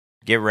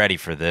Get ready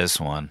for this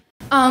one.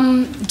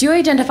 Do you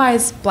identify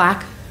as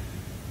black?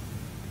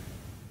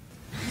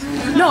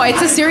 No,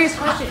 it's a serious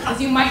question, because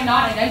you might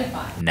not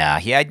identify. Nah,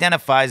 he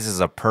identifies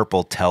as a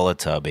purple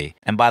Teletubby.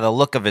 And by the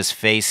look of his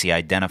face, he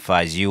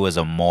identifies you as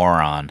a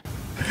moron.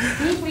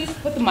 Can you please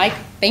put the mic?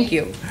 Thank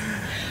you.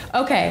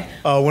 Okay.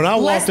 When I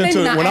walked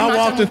into the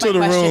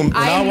room,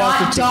 I'm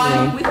not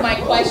done with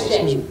my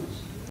question.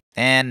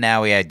 And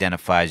now he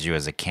identifies you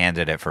as a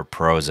candidate for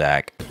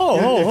Prozac.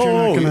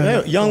 Oh,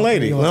 young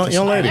lady,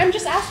 young lady. I'm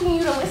just asking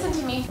you to listen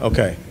to me.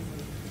 Okay.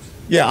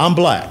 Yeah, I'm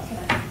black.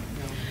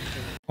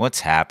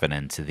 What's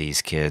happening to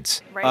these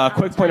kids?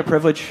 Quick point of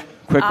privilege.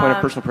 Quick point of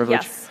personal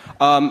privilege. Yes.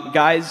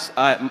 Guys,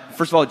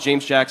 first of all,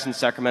 James Jackson,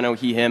 Sacramento,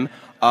 he, him.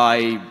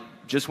 I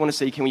just want to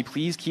say, can we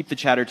please keep the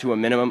chatter to a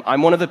minimum?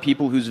 I'm one of the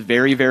people who's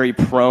very, very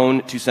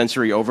prone to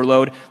sensory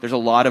overload. There's a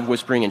lot of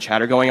whispering and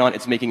chatter going on.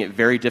 It's making it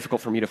very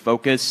difficult for me to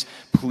focus.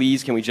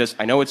 Please, can we just,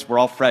 I know we're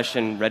all fresh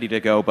and ready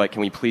to go, but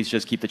can we please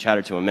just keep the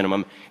chatter to a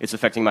minimum? It's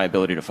affecting my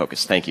ability to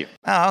focus. Thank you.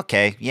 Oh,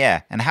 okay,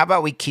 yeah. And how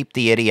about we keep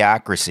the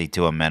idiocracy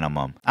to a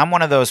minimum? I'm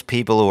one of those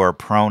people who are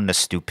prone to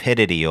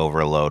stupidity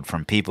overload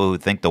from people who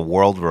think the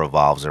world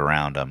revolves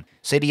around them.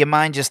 So do you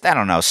mind just, I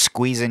don't know,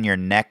 squeezing your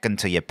neck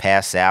until you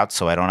pass out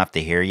so I don't have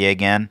to hear you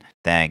again?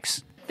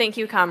 Thanks. Thank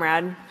you,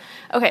 comrade.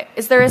 Okay,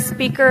 is there a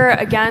speaker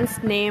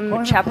against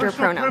name, chapter,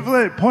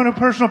 pronoun? Point of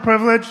personal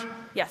privilege.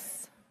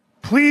 Yes.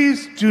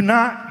 Please do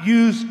not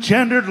use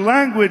gendered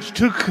language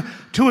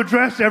to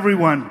address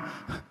everyone.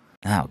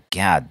 Oh,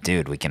 God,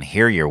 dude, we can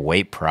hear your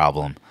weight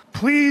problem.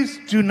 Please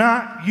do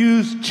not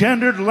use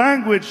gendered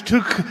language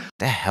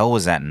The hell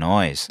was that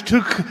noise?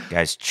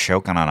 Guy's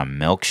choking on a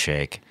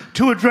milkshake.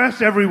 To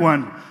address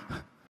everyone.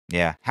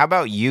 Yeah, how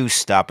about you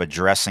stop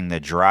addressing the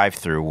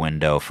drive-through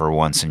window for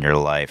once in your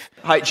life?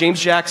 Hi, James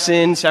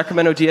Jackson,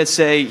 Sacramento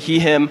DSA, he,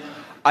 him.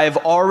 I have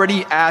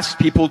already asked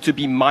people to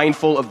be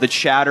mindful of the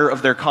chatter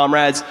of their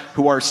comrades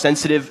who are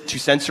sensitive to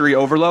sensory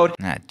overload.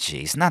 Ah,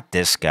 jeez, not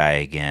this guy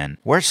again.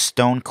 Where's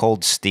Stone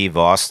Cold Steve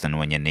Austin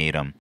when you need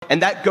him?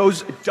 And that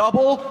goes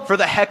double for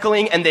the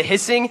heckling and the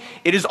hissing.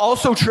 It is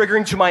also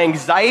triggering to my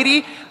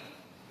anxiety.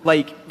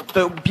 Like,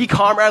 the be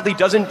comradely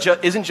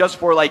isn't just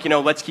for, like, you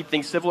know, let's keep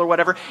things civil or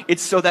whatever.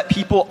 It's so that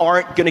people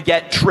aren't going to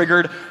get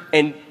triggered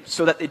and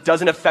so that it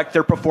doesn't affect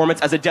their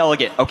performance as a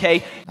delegate,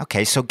 okay?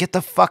 Okay, so get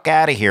the fuck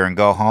out of here and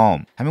go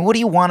home. I mean, what do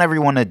you want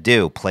everyone to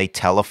do? Play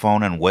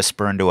telephone and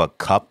whisper into a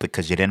cup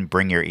because you didn't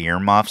bring your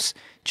earmuffs?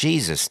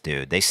 Jesus,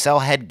 dude, they sell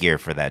headgear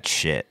for that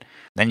shit.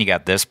 Then you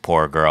got this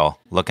poor girl,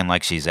 looking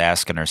like she's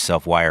asking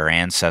herself why her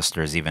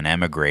ancestors even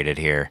emigrated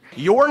here.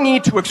 Your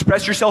need to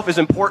express yourself is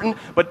important,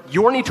 but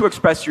your need to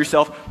express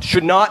yourself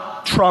should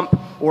not trump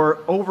or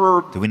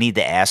over... Do we need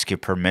to ask your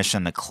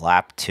permission to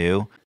clap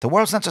too? The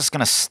world's not just going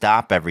to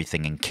stop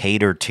everything and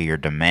cater to your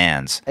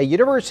demands. A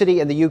university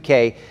in the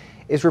UK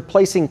is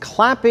replacing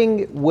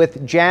clapping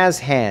with jazz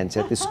hands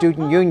at the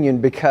student union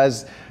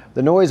because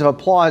the noise of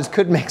applause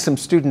could make some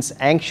students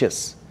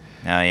anxious.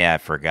 Oh yeah, I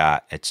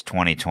forgot. It's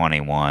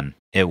 2021.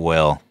 It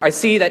will. I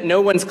see that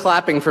no one's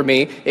clapping for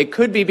me. It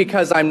could be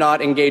because I'm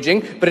not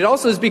engaging, but it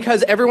also is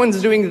because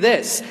everyone's doing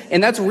this,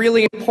 and that's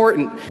really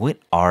important. What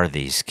are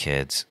these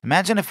kids?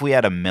 Imagine if we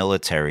had a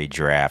military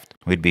draft.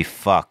 We'd be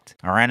fucked.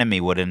 Our enemy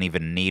wouldn't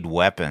even need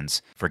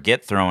weapons.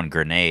 Forget throwing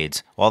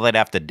grenades. All they'd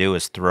have to do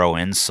is throw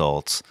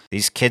insults.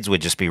 These kids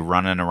would just be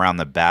running around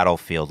the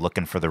battlefield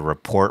looking for the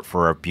report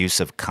for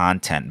abusive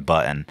content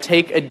button.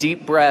 Take a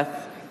deep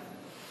breath.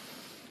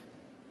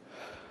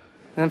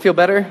 And feel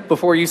better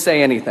before you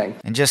say anything.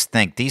 And just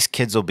think, these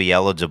kids will be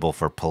eligible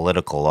for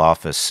political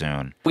office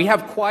soon. We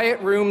have quiet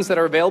rooms that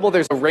are available.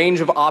 There's a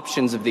range of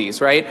options of these,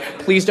 right?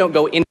 Please don't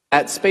go into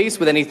that space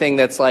with anything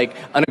that's like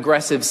an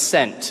aggressive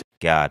scent.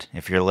 God,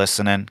 if you're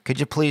listening, could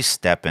you please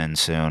step in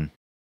soon?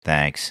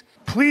 Thanks.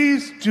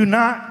 Please do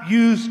not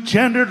use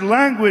gendered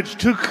language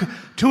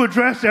to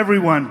address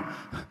everyone.